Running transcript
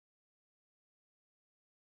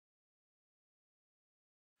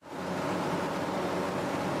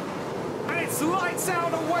It's lights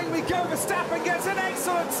out, away we go. Verstappen gets an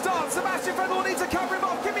excellent start. Sebastian Vettel needs to cover him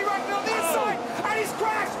off. Kimi Raikkonen on the inside, and he's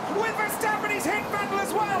crashed with Verstappen. He's hit Vettel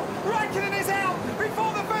as well. Raikkonen is out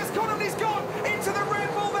before the first corner, and he's gone into the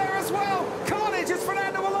Red Bull there as well. Carnage as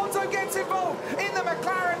Fernando Alonso gets involved in the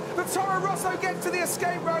McLaren. The Toro Rosso gets to the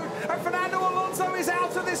escape road, and Fernando Alonso is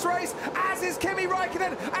out of this race, as is Kimi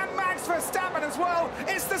Raikkonen and Max Verstappen as well.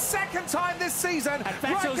 It's the second time this season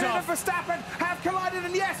Raikkonen and Verstappen have collided,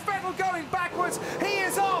 and yes, Vettel going backwards. He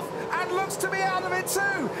is off and looks to be out of it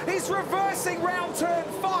too. He's reversing round turn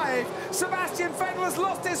 5. Sebastian Vettel has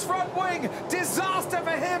lost his front wing. Disaster for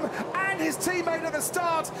him and his teammate at the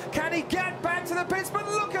start. Can he get back to the pits? But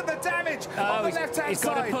look at the damage on the left-hand side. He's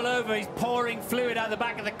got to pull over. He's pouring fluid out the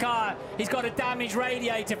back of the car. He's got a damaged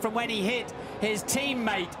radiator from when he hit his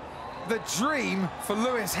teammate. The dream for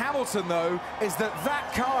Lewis Hamilton, though, is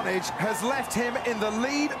that carnage has left him in the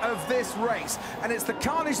lead of this race. And it's the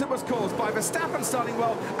carnage that was caused by Verstappen starting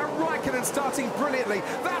well and Raikkonen starting brilliantly.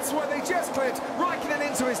 That's where they just clipped Raikkonen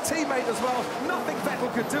into his teammate as well. Nothing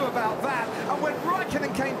Vettel could do about that. And when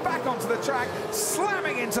Raikkonen came back onto the track,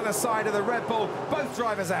 slamming into the side of the Red Bull, both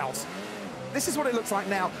drivers out. This is what it looks like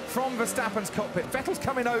now from Verstappen's cockpit. Vettel's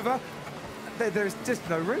coming over. There's just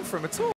no room for him at all.